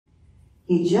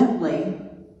he gently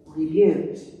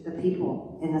rebuked the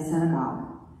people in the synagogue.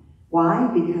 Why?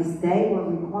 Because they were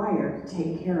required to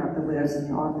take care of the widows and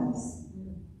the orphans,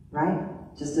 right?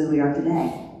 Just as we are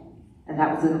today. And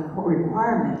that was a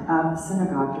requirement of the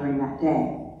synagogue during that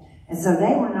day. And so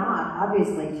they were not,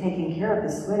 obviously, taking care of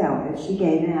this widow if she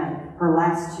gave in her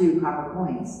last 2 copper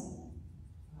coins.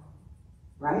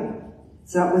 Right?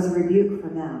 So it was a rebuke for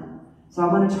them. So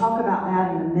I want to talk about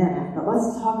that in a minute, but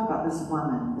let's talk about this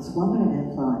woman of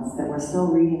influence that we're still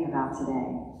reading about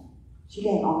today. She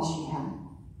gave all she had.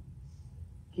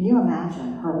 Can you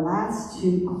imagine her last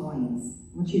 2 coins?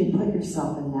 I want you to put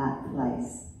yourself in that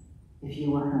place if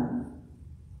you were her.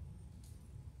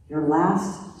 Your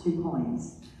last 2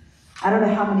 coins. I don't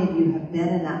know how many of you have been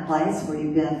in that place where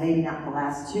you've been, maybe not the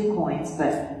last 2 coins,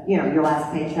 but, you know, your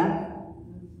last paycheck,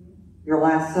 your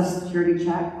last Social Security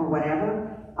check or whatever,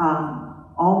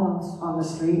 almost on the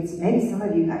streets. Maybe some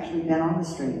of you have actually been on the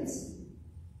streets,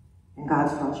 and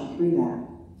God's brought you through that.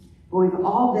 But we've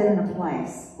all been in a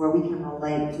place where we can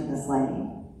relate to this lady.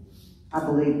 I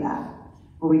believe that.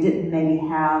 Where we didn't maybe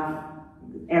have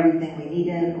everything we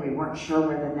needed, or we weren't sure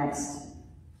where the next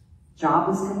job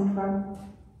was coming from.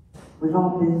 We've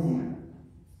all been there.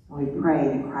 And we prayed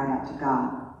and cried out to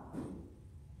God.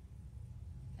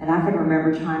 And I can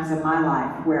remember times in my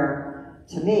life where,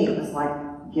 to me, it was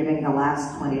like giving the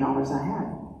last $20 I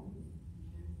had.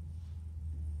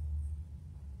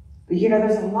 But you know,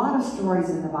 there's a lot of stories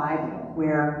in the Bible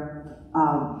where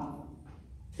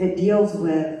it deals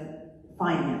with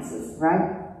finances,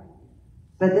 right?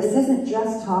 But this isn't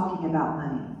just talking about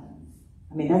money.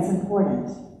 I mean, that's important.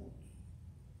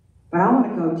 But I want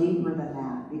to go deeper than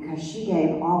that, because she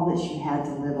gave all that she had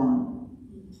to live on.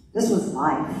 This was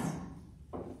life.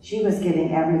 She was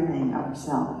giving everything of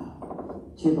herself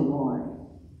to the Lord.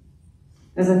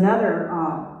 There's another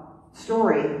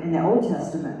story in the Old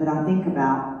Testament that I think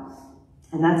about,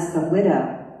 and that's the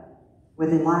widow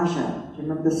with Elijah. Do you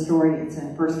remember the story? It's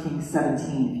in 1 Kings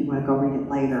 17, if you want to go read it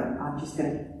later. I'm just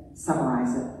going to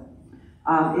summarize it.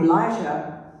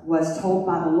 Elijah was told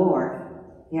by the Lord,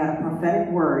 he had a prophetic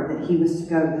word that he was to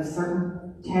go to a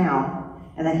certain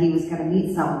town and that he was going to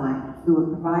meet someone who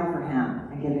would provide for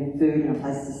him and give him food and a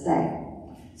place to stay.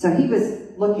 So he was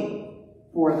looking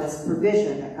for this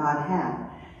provision that God had.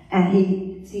 And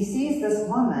he sees this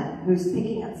woman who's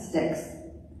picking up sticks.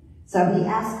 So he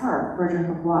asks her for a drink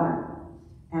of water.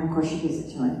 And of course she gives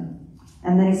it to him.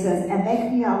 And then he says, and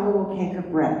make me a little cake of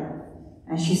bread.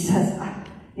 And she says,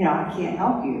 you know, I can't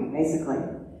help you, basically.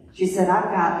 She said, I've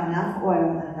got enough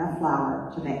oil and enough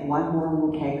flour to make one more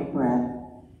little cake of bread.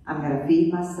 I'm going to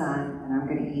feed my son, and I'm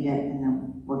going to eat it, and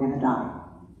then we're going to die.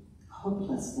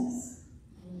 Hopelessness.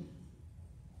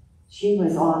 She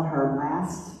was on her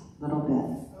last little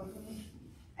bit.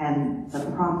 And the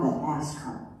prophet asked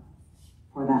her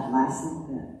for that last little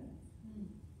bit.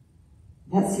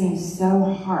 That seems so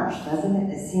harsh, doesn't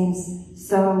it? It seems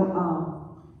so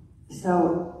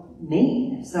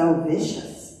mean, so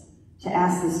vicious, to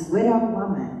ask this widowed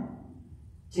woman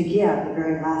to give the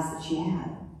very last that she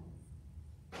had.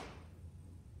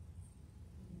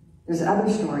 There's other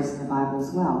stories in the Bible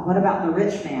as well. What about the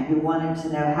rich man who wanted to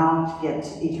know how to get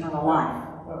eternal life?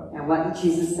 And what did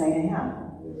Jesus say to him?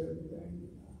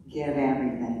 Give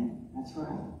everything. That's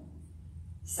right.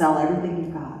 Sell everything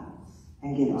you've got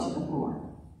and give it to the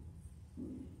poor.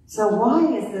 So why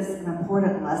is this an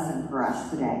important lesson for us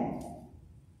today?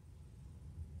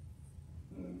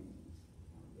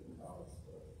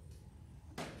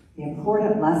 The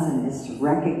important lesson is to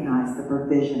recognize the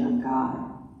provision of God.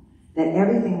 That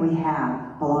everything we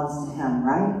have belongs to Him,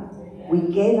 right?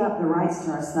 We gave up the rights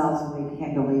to ourselves when we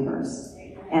became believers.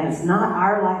 And it's not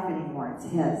our life anymore, it's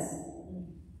His.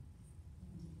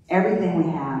 Everything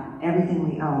we have, everything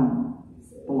we own,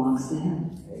 belongs to Him.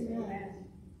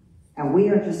 And we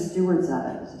are just stewards of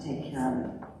it to take care of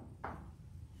it.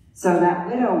 So that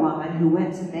widow woman who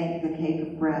went to make the cake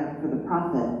of bread for the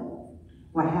prophet,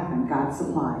 what happened? God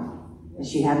supplied. And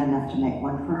she had enough to make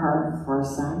one for her, for her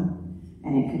son,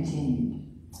 and it continued.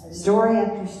 Story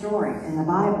after story in the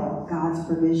Bible, God's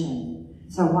provision.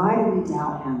 So why do we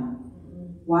doubt Him?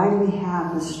 Why do we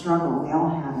have the struggle? We all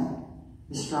have it,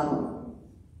 the struggle.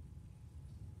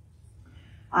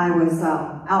 I was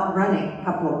out running a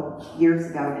couple of years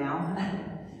ago now.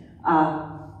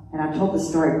 And I've told this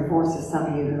story before, so some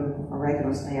of you who are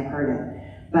regulars may have heard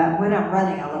it. But when I'm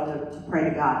running, I love to pray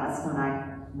to God. That's when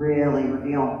I really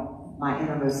reveal my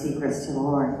innermost secrets to the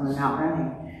Lord when I'm out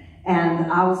running.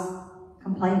 And I was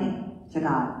complaining to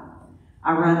God.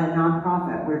 I run a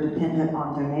nonprofit. We're dependent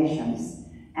on donations.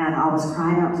 And I was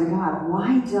crying out to God,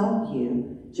 why don't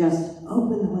you just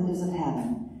open the windows of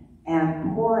heaven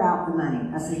and pour out about the money.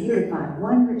 I said, you could find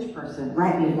one rich person,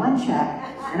 write me one check,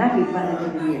 and I'd be funded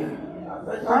for the year.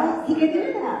 Right? He can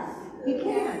do that. He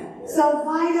can. So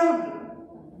why don't you?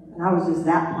 And I was just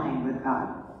that plain with God.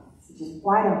 I said, just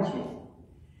why don't you?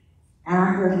 And I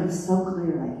heard him so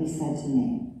clearly. He said to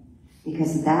me,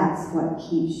 because that's what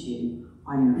keeps you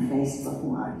on your face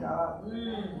before me.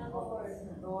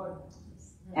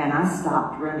 And I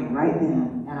stopped running right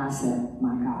then, and I said,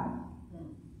 my God.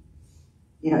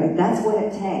 You know, if that's what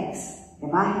it takes,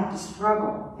 if I have to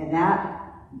struggle in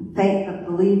that faith of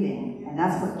believing, and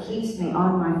that's what keeps me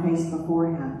on my face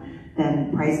before him,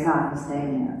 then praise God, I'm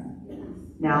staying there.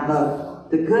 Now,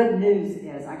 the good news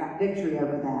is I got victory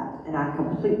over that, and I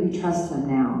completely trust him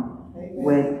now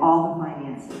with all the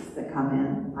finances that come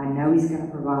in. I know he's going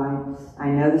to provide. I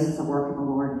know this is a work of the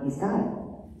Lord, and he's got it.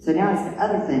 So now he's got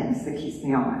other things that keeps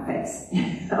me on my face.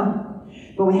 You know?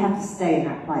 But we have to stay in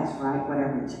that place, right?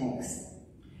 Whatever it takes.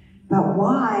 But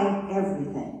why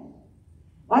everything?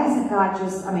 Why doesn't God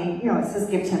just, I mean, you know, it says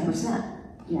give 10%.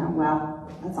 Yeah,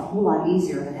 well, that's a whole lot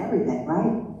easier than everything,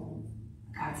 right?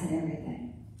 God said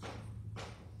everything.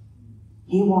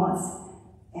 He wants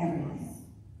everything.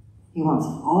 He wants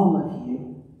all of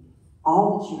you,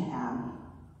 all that you have,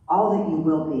 all that you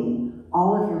will be,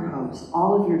 all of your hopes,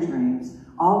 all of your dreams,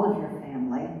 all of your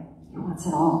family. He wants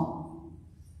it all.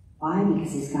 Why?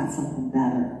 Because he's got something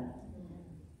better.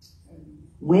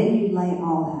 When you lay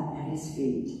all that at his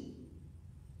feet,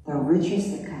 the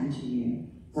riches that come to you,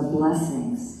 the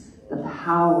blessings, the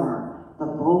power, the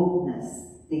boldness,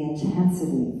 the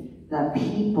intensity, the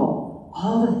people,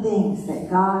 all the things that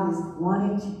God is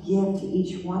wanting to give to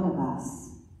each one of us.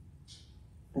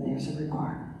 But there's a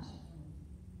requirement.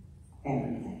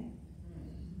 Everything.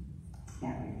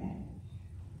 Everything.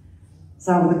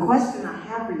 So the question I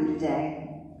have for you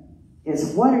today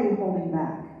is, what are you holding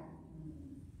back?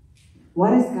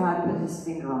 What has God put his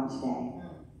finger on today?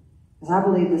 Because I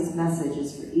believe this message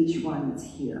is for each one that's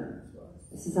here.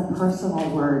 This is a personal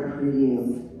word for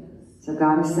you. So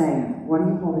God is saying, what are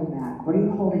you holding back? What are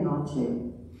you holding on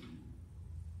to?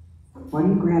 What are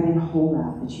you grabbing hold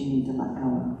of that you need to let go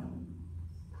of?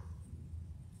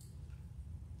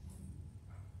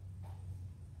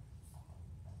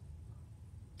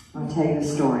 I'm going to tell you a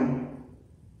story.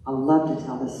 I love to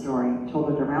tell this story. I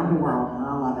told it around the world, and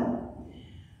I love it.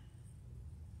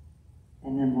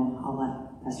 And then I'll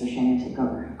let Pastor Sharon take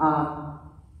over.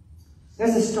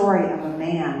 There's a story of a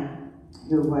man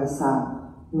who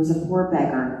was a poor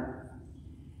beggar,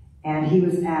 and he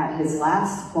was at his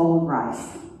last bowl of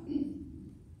rice.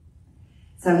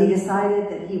 So he decided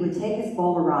that he would take his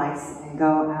bowl of rice and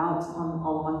go out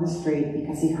along the street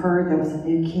because he heard there was a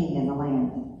new king in the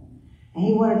land. And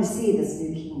he wanted to see this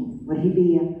new king. Would he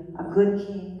be a good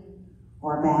king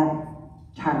or a bad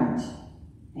tyrant?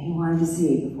 And he wanted to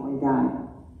see before he died.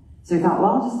 So he thought,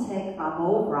 well, I'll just take my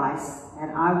bowl of rice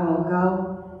and I will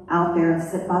go out there and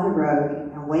sit by the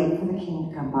road and wait for the king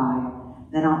to come by.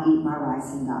 Then I'll eat my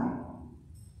rice and die.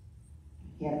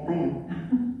 He had a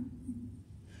plan.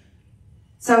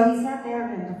 So he sat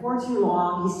there, and before too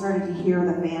long, he started to hear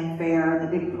the fanfare, the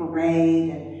big parade,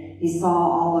 and he saw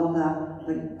all of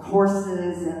the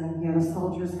horses and the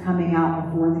soldiers coming out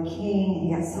before the king. And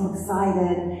he got so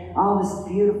excited, all this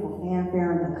beautiful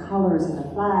fanfare and the colors and the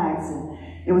flags, and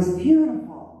it was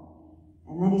beautiful.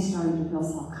 And then he started to feel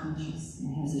self-conscious,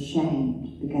 and he was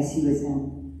ashamed because he was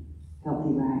in filthy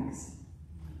rags.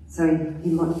 So he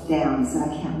looked down. He said,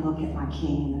 I can't look at my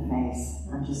king in the face.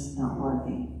 I'm just not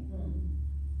worthy.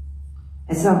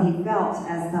 And so he felt,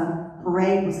 as the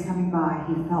parade was coming by,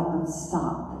 he felt them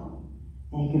stop.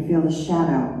 And he could feel the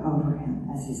shadow over him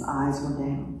as his eyes were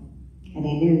down. And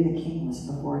he knew the king was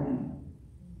before him.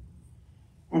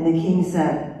 And the king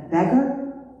said,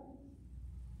 beggar,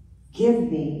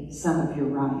 give me some of your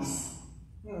rice.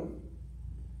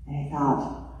 And he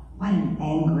thought, what an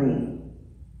angry,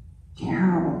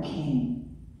 terrible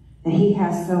king, that he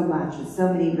has so much and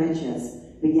so many riches,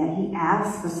 but yet he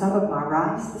asks for some of my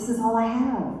rice. This is all I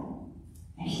have.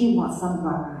 And he wants some of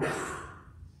my rice.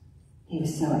 He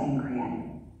was so angry at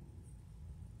him.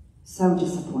 So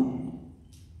disappointed.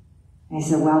 And he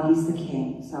said, well, he's the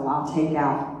king, so I'll take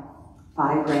out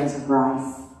 5 grains of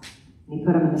rice. And he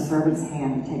put them in the servant's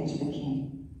hand to take to the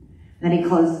king. Then he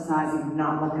closed his eyes and would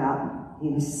not look up. He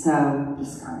was so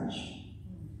discouraged.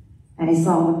 And he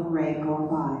saw the parade going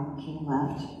by. The king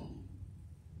left.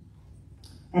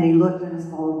 And he looked at his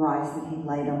bowl of rice that he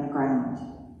laid on the ground.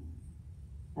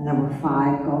 And there were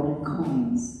 5 golden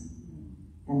coins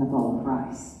in the bowl of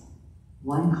rice.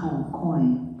 1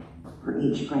 coin for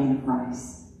each grain of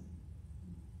rice.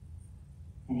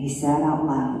 And he said out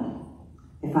loud,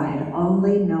 if I had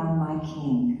only known my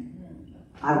king,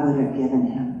 I would have given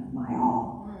him my all.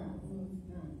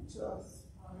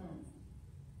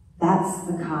 That's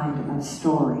the kind of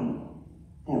story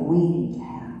that we need to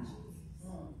have.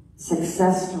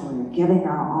 Success story of giving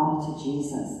our all to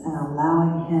Jesus and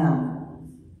allowing him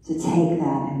to take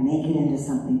that and make it into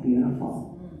something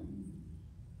beautiful.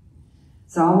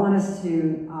 So I want us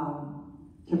to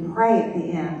pray at the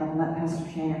end. I'll let Pastor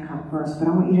Sharon come first, but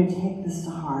I want you to take this to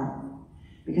heart.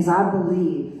 Because I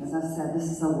believe, as I said, this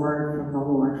is a word from the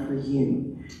Lord for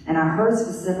you. And I heard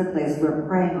specifically as we were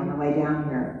praying on the way down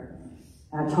here,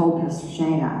 and I told Pastor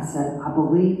Shana, I said, I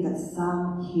believe that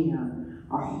some here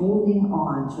are holding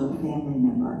on to a family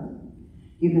member.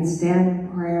 You've been standing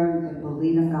in prayer, you've been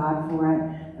believing God for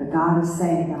it, but God is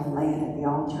saying you've got to lay it at the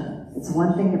altar. It's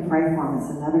one thing to pray for them, it's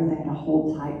another thing to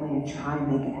hold tightly and try and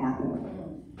make it happen.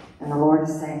 And the Lord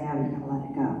is saying, now you're going to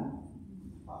let it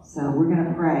go. So we're going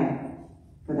to pray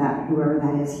for that, whoever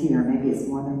that is here. Maybe it's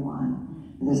more than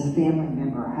one. And there's a family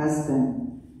member,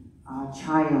 husband,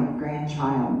 child,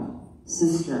 grandchild,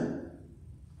 sister,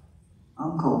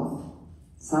 uncle,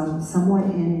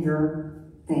 someone in your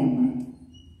family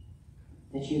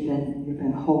that you've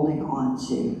been holding on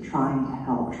to, trying to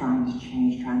help, trying to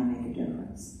change, trying to make a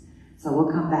difference. So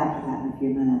we'll come back to that in a few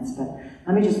minutes, but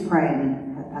let me just pray and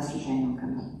then Pastor Shane will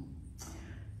come up.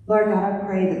 Lord God, I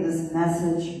pray that this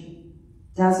message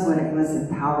does what it was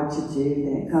empowered to do,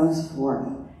 that it goes forth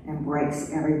and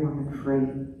breaks every woman free.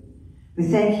 We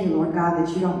thank you, Lord God,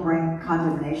 that you don't bring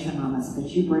condemnation on us, but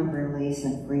you bring release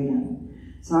and freedom.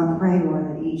 So I pray,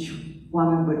 Lord, that each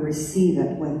woman would receive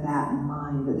it with that in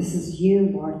mind, that this is you,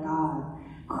 Lord God,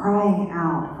 crying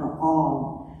out for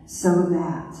all so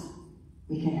that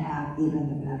we can have even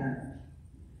the better.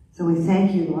 So we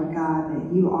thank you, Lord God,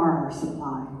 that you are our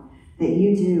supply, that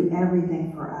you do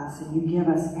everything for us and you give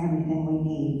us everything we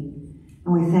need.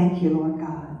 And we thank you, Lord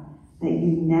God, that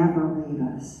you never leave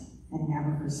us and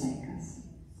never forsake us.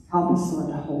 Help us,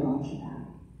 Lord, to hold on to that.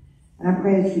 And I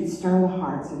pray that you'd stir the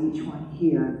hearts of each one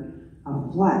here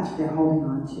of what they're holding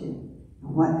on to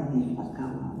and what they need to let go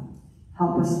of.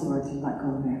 Help us, Lord, to let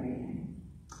go of everything.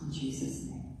 In Jesus'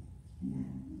 name.